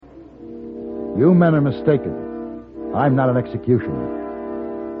You men are mistaken. I'm not an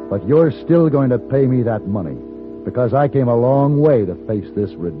executioner. But you're still going to pay me that money, because I came a long way to face this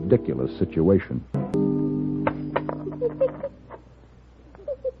ridiculous situation.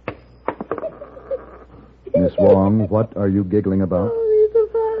 Miss Wong, what are you giggling about? Oh,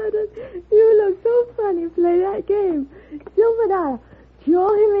 Mr. Paladin, you look so funny. Play that game. Silver dollar.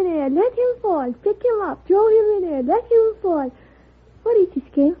 Throw him in air. Let him fall. Pick him up. Throw him in air. Let him fall. What is this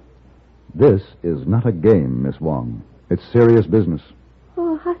game? This is not a game, Miss Wong. It's serious business.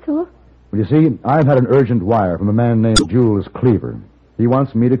 Oh, how so? Well, you see, I've had an urgent wire from a man named Jules Cleaver. He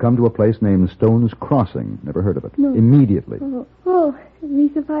wants me to come to a place named Stone's Crossing. Never heard of it. No. Immediately. Oh,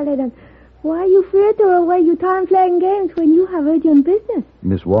 Mr. Paladin, why are you afraid to throw away your time playing games when you have urgent business?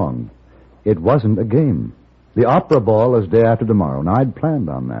 Miss Wong, it wasn't a game. The opera ball is day after tomorrow, and I'd planned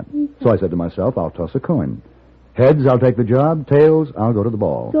on that. So I said to myself, I'll toss a coin. Heads, I'll take the job. Tails, I'll go to the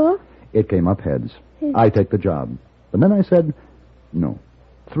ball. So? It came up heads. I take the job. And then I said, no.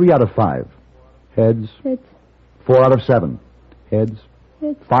 3 out of 5. Heads. Heads. 4 out of 7. Heads.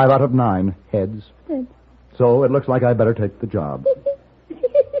 Heads. 5 out of 9. Heads. Heads. So it looks like I better take the job.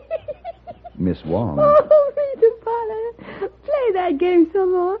 Miss Wong. Oh, Mr. Paladin, play that game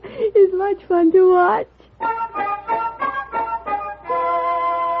some more. It's much fun to watch.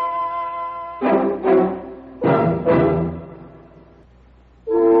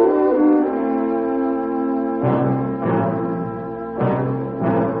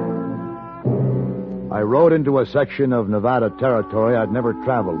 I rode into a section of Nevada territory I'd never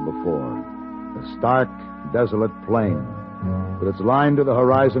traveled before. A stark, desolate plain, with its line to the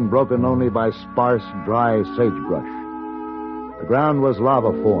horizon broken only by sparse, dry sagebrush. The ground was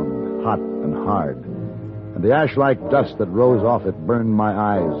lava-formed, hot and hard, and the ash-like dust that rose off it burned my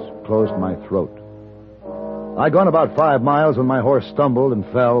eyes, closed my throat. I'd gone about 5 miles when my horse stumbled and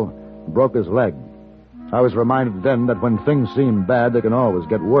fell and broke his leg. I was reminded then that when things seem bad, they can always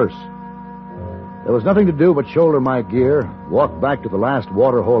get worse. There was nothing to do but shoulder my gear, walk back to the last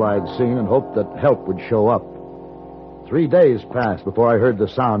water hole I'd seen, and hope that help would show up. 3 days passed before I heard the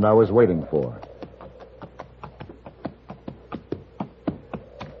sound I was waiting for.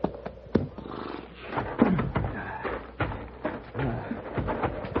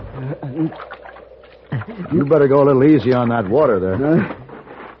 You better go a little easy on that water there.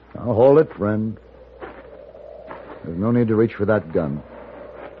 Now hold it, friend. There's no need to reach for that gun.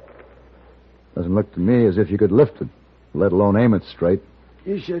 Doesn't look to me as if you could lift it, let alone aim it straight.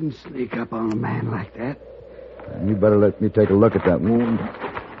 You shouldn't sneak up on a man like that. And you better let me take a look at that wound.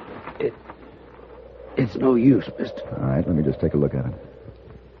 It's no use, mister. All right, let me just take a look at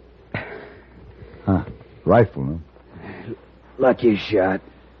it. Huh. Rifle, huh? Lucky shot.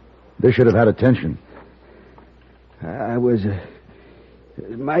 This should have had attention. I was a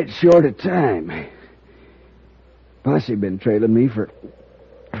mite short of time. Posse been trailing me for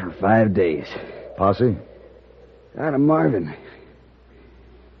 5 days. Posse? Out of Marvin.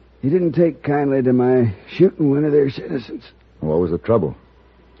 He didn't take kindly to my shooting one of their citizens. What was the trouble?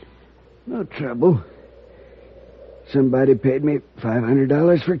 No trouble. Somebody paid me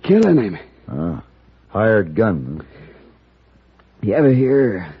 $500 for killing him. Ah, hired gun. You ever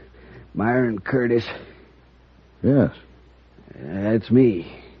hear Myron Curtis? Yes. That's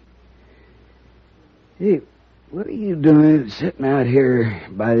me. Hey, what are you doing sitting out here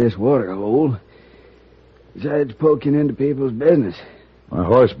by this water hole besides poking into people's business? My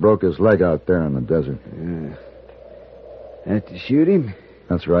horse broke his leg out there in the desert. Had to shoot him?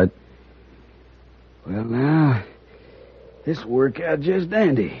 That's right. Well, now, this will work out just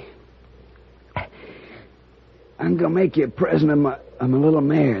dandy. I'm going to make you a present of my little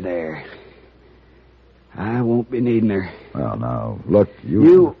mare there. I won't be needing her. Well, now, look,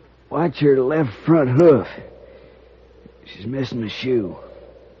 You watch her left front hoof. She's missing a shoe.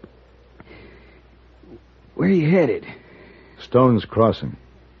 Where are you headed? Stone's Crossing.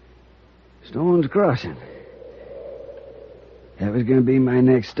 Stone's Crossing. That was going to be my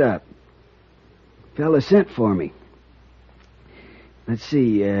next stop. Fella sent for me. Let's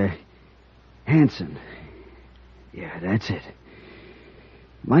see, Hanson. Yeah, that's it.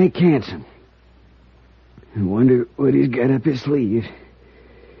 Mike Hanson. I wonder what he's got up his sleeve.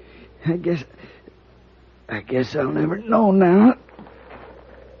 I guess I'll never know now.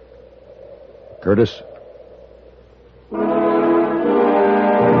 Curtis?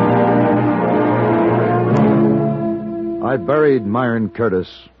 I buried Myron Curtis,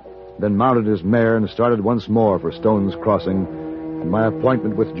 then mounted his mare and started once more for Stone's Crossing and my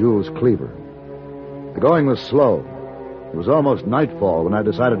appointment with Jules Cleaver. The going was slow. It was almost nightfall when I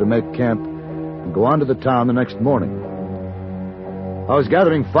decided to make camp and go on to the town the next morning. I was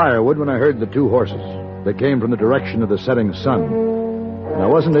gathering firewood when I heard the two horses. They came from the direction of the setting sun. And I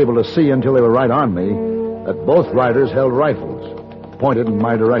wasn't able to see until they were right on me that both riders held rifles, pointed in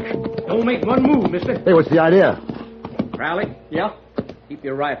my direction. Don't make one move, mister. Hey, what's the idea? Crowley? Yeah? Keep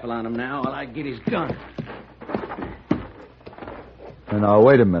your rifle on him now while I get his gun. And now,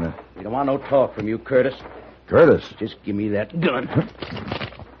 wait a minute. We don't want no talk from you, Curtis. Curtis? Just give me that gun.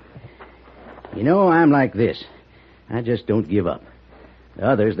 You know, I'm like this. I just don't give up. The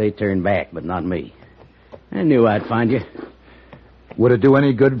others, they turn back, but not me. I knew I'd find you. Would it do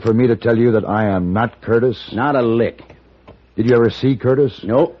any good for me to tell you that I am not Curtis? Not a lick. Did you ever see Curtis?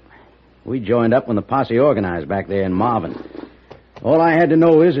 Nope. We joined up when the posse organized back there in Marvin. All I had to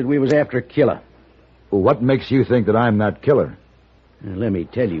know is that we was after a killer. Well, what makes you think that I'm that killer? Now, let me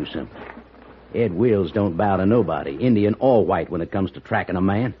tell you something. Ed Wills don't bow to nobody, Indian or white, when it comes to tracking a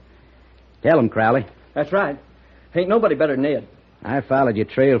man. Tell him, Crowley. That's right. Ain't nobody better than Ed. I followed your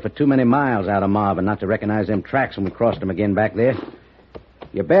trail for too many miles out of Marvin not to recognize them tracks when we crossed them again back there.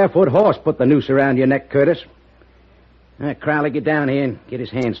 Your barefoot horse put the noose around your neck, Curtis. All right, Crowley, get down here and get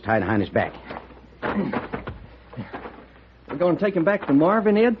his hands tied behind his back. We're going to take him back to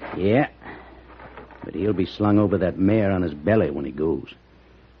Marvin, Ed? Yeah. But he'll be slung over that mare on his belly when he goes.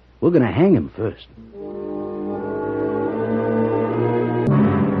 We're going to hang him first.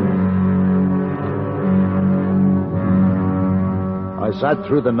 I sat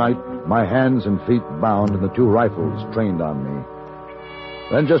through the night, my hands and feet bound and the two rifles trained on me.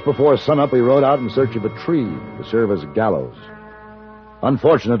 Then just before sunup, we rode out in search of a tree to serve as a gallows.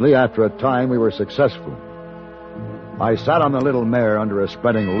 Unfortunately, after a time, we were successful. I sat on the little mare under a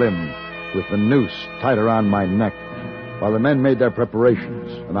spreading limb with the noose tight around my neck while the men made their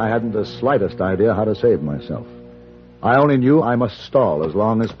preparations, and I hadn't the slightest idea how to save myself. I only knew I must stall as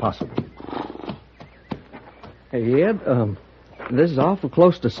long as possible. Hey, Ed, this is awful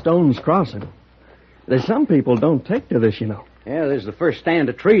close to Stone's Crossing. There's some people don't take to this, you know. Yeah, this is the first stand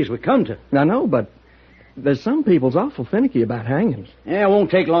of trees we come to. I know, but there's some people's awful finicky about hangings. Yeah, it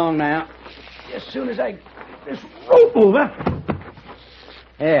won't take long now. As soon as I get this rope over.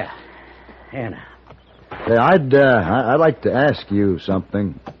 Yeah. Yeah, now. Hey, I'd like to ask you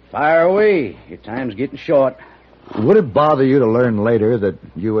something. Fire away. Your time's getting short. Would it bother you to learn later that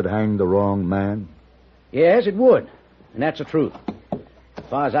you had hanged the wrong man? Yes, it would. And that's the truth. As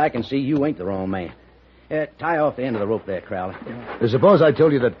far as I can see, you ain't the wrong man. Tie off the end of the rope there, Crowley. Suppose I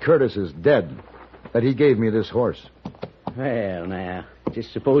told you that Curtis is dead, that he gave me this horse. Well, now,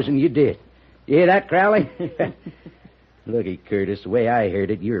 just supposing you did. You hear that, Crowley? Looky, Curtis, the way I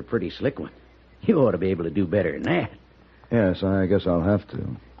heard it, you're a pretty slick one. You ought to be able to do better than that. Yes, I guess I'll have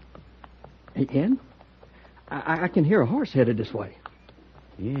to. Hey, Ed, I can hear a horse headed this way.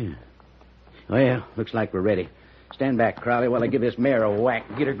 Yeah. Well, looks like we're ready. Stand back, Crowley, while I give this mare a whack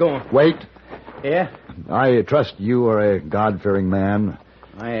and get her going. Wait. Yeah? I trust you are a God-fearing man.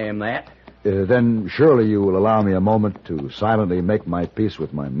 I am that. Then surely you will allow me a moment to silently make my peace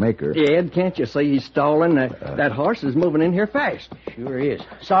with my maker. Ed, can't you see he's stalling? That horse is moving in here fast. Sure is.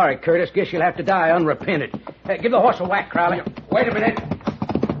 Sorry, Curtis. Guess you'll have to die unrepented. Give the horse a whack, Crowley. Wait a minute.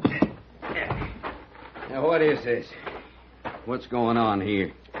 Now, what is this? What's going on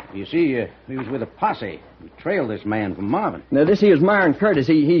here? You see, we was with a posse. We trailed this man from Marvin. Now, this here's Myron Curtis.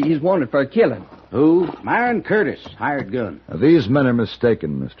 He's wanted for a killing. Who? Myron Curtis, hired gun. Now, these men are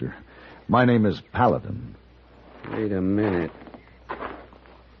mistaken, mister. My name is Paladin. Wait a minute.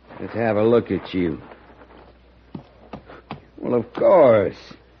 Let's have a look at you. Well, of course.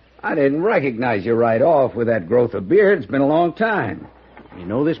 I didn't recognize you right off with that growth of beard. It's been a long time. You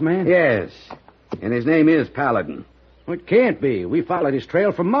know this man? Yes. And his name is Paladin. Well, it can't be. We followed his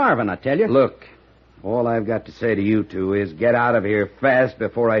trail from Marvin, I tell you. Look, all I've got to say to you two is get out of here fast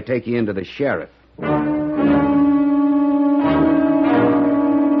before I take you into the sheriff.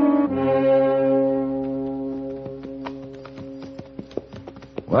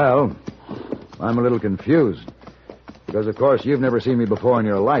 Well, I'm a little confused. Because, of course, you've never seen me before in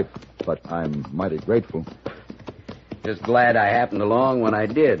your life. But I'm mighty grateful. Just glad I happened along when I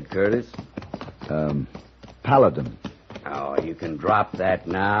did, Curtis. Paladin. Oh, you can drop that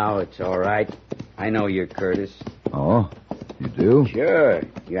now. It's all right. I know you're Curtis. Oh, you do? Sure.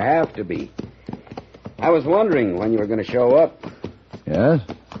 You have to be. I was wondering when you were going to show up. Yes?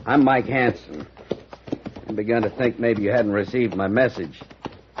 I'm Mike Hanson. I begun to think maybe you hadn't received my message.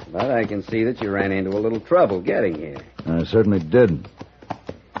 But I can see that you ran into a little trouble getting here. I certainly did.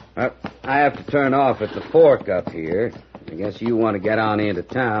 I have to turn off at the fork up here. I guess you want to get on into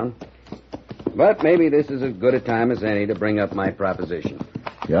town. But maybe this is as good a time as any to bring up my proposition.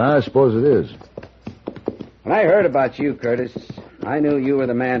 Yeah, I suppose it is. When I heard about you, Curtis, I knew you were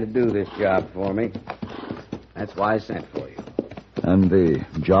the man to do this job for me. That's why I sent for you. And the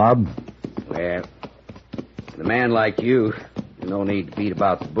job? Well, with a man like you, no need to beat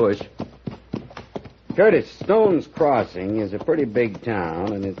about the bush. Curtis, Stone's Crossing is a pretty big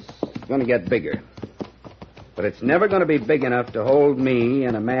town, and it's going to get bigger. But it's never going to be big enough to hold me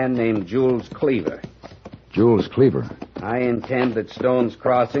and a man named Jules Cleaver. Jules Cleaver. I intend that Stone's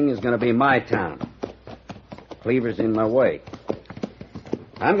Crossing is going to be my town. Cleaver's in my way.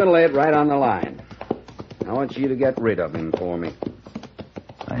 I'm going to lay it right on the line. I want you to get rid of him for me.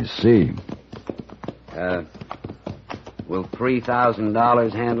 I see. Will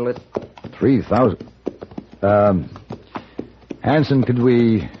 $3,000 handle it? 3,000. Hanson, could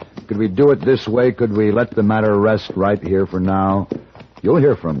we do it this way? Could we let the matter rest right here for now? You'll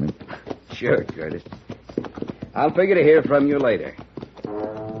hear from me. Sure, Curtis. I'll figure to hear from you later.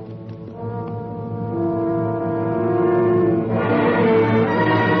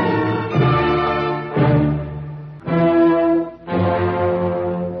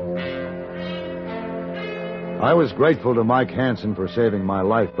 I was grateful to Mike Hanson for saving my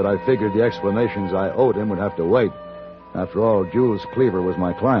life, but I figured the explanations I owed him would have to wait. After all, Jules Cleaver was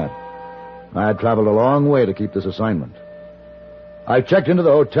my client. I had traveled a long way to keep this assignment. I checked into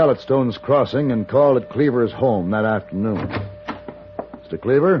the hotel at Stone's Crossing and called at Cleaver's home that afternoon. Mr.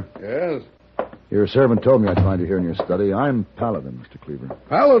 Cleaver? Yes? Your servant told me I'd find you here in your study. I'm Paladin, Mr. Cleaver.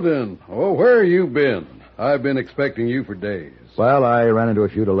 Paladin? Oh, where you been? I've been expecting you for days. Well, I ran into a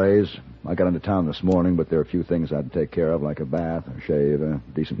few delays. I got into town this morning, but there are a few things I'd take care of, like a bath, a shave, a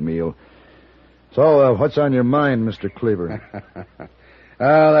decent meal. So, what's on your mind, Mr. Cleaver?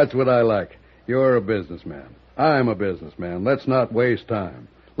 That's what I like. You're a businessman. I'm a businessman. Let's not waste time.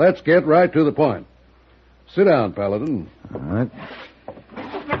 Let's get right to the point. Sit down, Paladin. All right.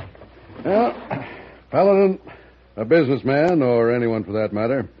 Well, Paladin, a businessman, or anyone for that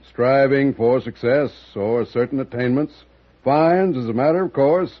matter, striving for success or certain attainments, finds, as a matter of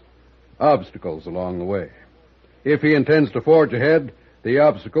course, obstacles along the way. If he intends to forge ahead, the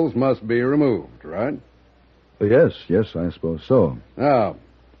obstacles must be removed, right? Yes, I suppose so. Now,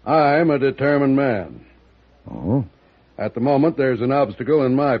 I'm a determined man. Oh? At the moment, there's an obstacle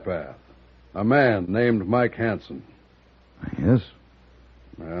in my path. A man named Mike Hanson. Yes?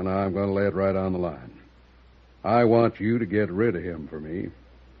 And I'm going to lay it right on the line. I want you to get rid of him for me.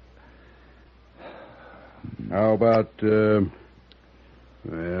 How about,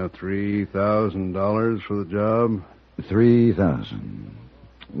 $3,000 for the job? 3,000.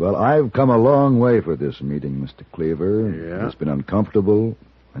 Well, I've come a long way for this meeting, Mr. Cleaver. Yeah? It's been uncomfortable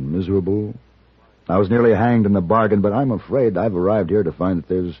and miserable. I was nearly hanged in the bargain, but I'm afraid I've arrived here to find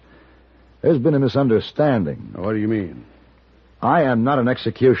that there's been a misunderstanding. What do you mean? I am not an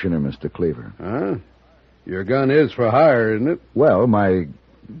executioner, Mr. Cleaver. Huh? Your gun is for hire, isn't it? Well,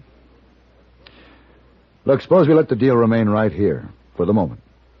 Look, suppose we let the deal remain right here for the moment.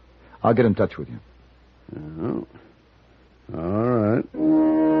 I'll get in touch with you. Oh. All right.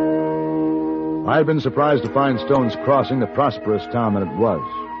 I had been surprised to find Stone's Crossing the prosperous town that it was.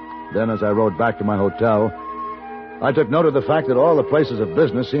 Then, as I rode back to my hotel, I took note of the fact that all the places of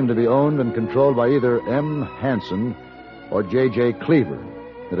business seemed to be owned and controlled by either M. Hanson or J.J. Cleaver.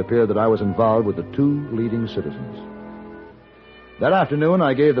 It appeared that I was involved with the two leading citizens. That afternoon,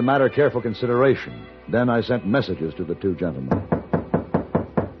 I gave the matter careful consideration. Then I sent messages to the two gentlemen.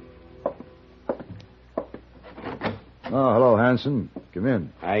 Oh, hello, Hanson. Come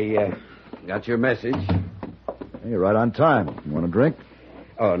in. I got your message. Hey, you're right on time. You want a drink?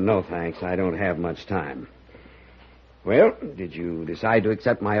 Oh, no, thanks. I don't have much time. Well, did you decide to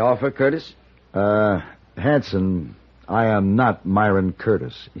accept my offer, Curtis? Hanson, I am not Myron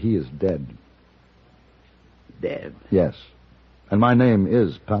Curtis. He is dead. Dead? Yes. And my name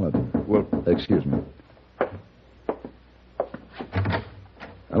is Paladin. Well, excuse me.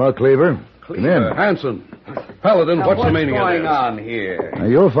 Hello, Cleaver. Come in. Hanson. Paladin, now, what's the meaning of this? What's going on here? Now,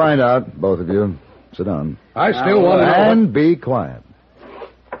 you'll find out, both of you. Sit down. I still want to know. And be quiet.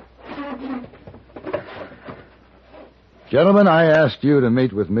 Gentlemen, I asked you to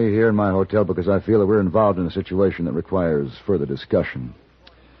meet with me here in my hotel because I feel that we're involved in a situation that requires further discussion.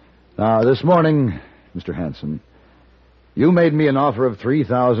 Now, this morning, Mr. Hanson, you made me an offer of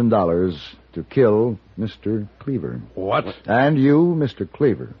 $3,000 to kill Mr. Cleaver. What? And you, Mr.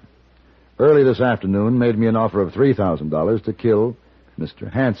 Cleaver, early this afternoon made me an offer of $3,000 to kill Mr.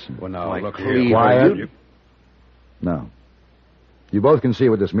 Hanson. Well, now, look Cleaver, here. Quiet. Now, you both can see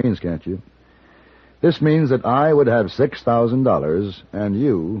what this means, can't you? This means that I would have $6,000 and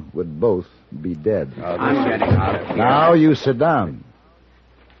you would both be dead. I'm getting out of here. Now you sit down.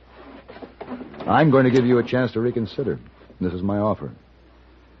 I'm going to give you a chance to reconsider. This is my offer.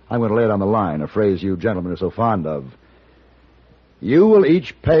 I'm going to lay it on the line, a phrase you gentlemen are so fond of. You will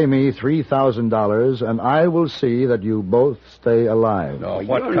each pay me $3,000, and I will see that you both stay alive. No,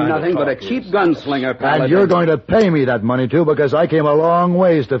 you're nothing but a cheap gunslinger, Paladin. And you're going to pay me that money, too, because I came a long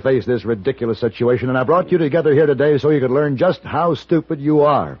ways to face this ridiculous situation, and I brought you together here today so you could learn just how stupid you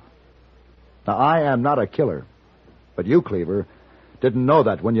are. Now, I am not a killer, but you, Cleaver, didn't know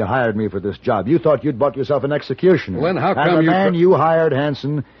that when you hired me for this job. You thought you'd bought yourself an executioner. Well, then how come and the you... man you hired,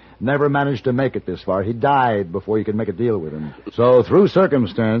 Hanson, never managed to make it this far. He died before you could make a deal with him. So, through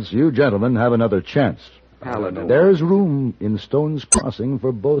circumstance, you gentlemen have another chance. Paladin. There's room in Stone's Crossing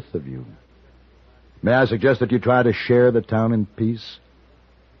for both of you. May I suggest that you try to share the town in peace?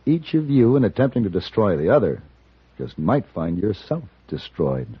 Each of you, in attempting to destroy the other, just might find yourself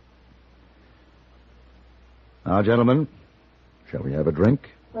destroyed. Now, gentlemen, shall we have a drink?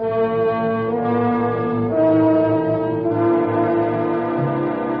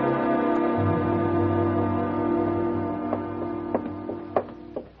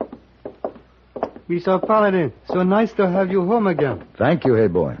 Mr. Paladin, so nice to have you home again. Thank you, hey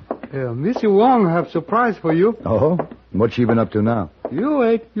boy. Mr. Wong have surprise for you. Oh? What's she been up to now? You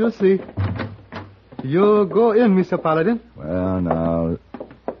wait, you'll see. You go in, Mr. Paladin. Well, now...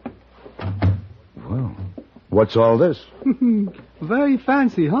 Well, what's all this? Very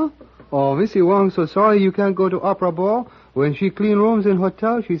fancy, huh? Oh, Missy Wong so sorry you can't go to opera ball. When she clean rooms in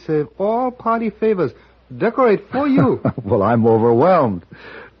hotel, she save all party favors. Decorate for you. Well, I'm overwhelmed.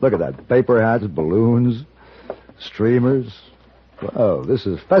 Look at that. Paper hats, balloons, streamers. Oh, this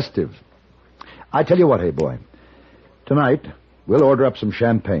is festive. I tell you what, hey boy. Tonight, we'll order up some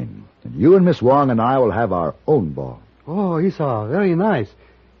champagne. And you and Miss Wong and I will have our own ball. Oh, Isa, very nice.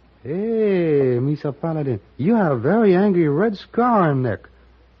 Hey, Mr. Paladin, you have a very angry red scar on neck.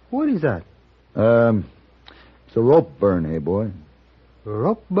 What is that? It's a rope burn, hey boy.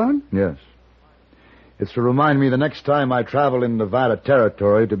 Rope burn? Yes. It's to remind me the next time I travel in Nevada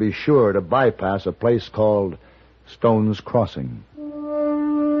territory to be sure to bypass a place called Stone's Crossing.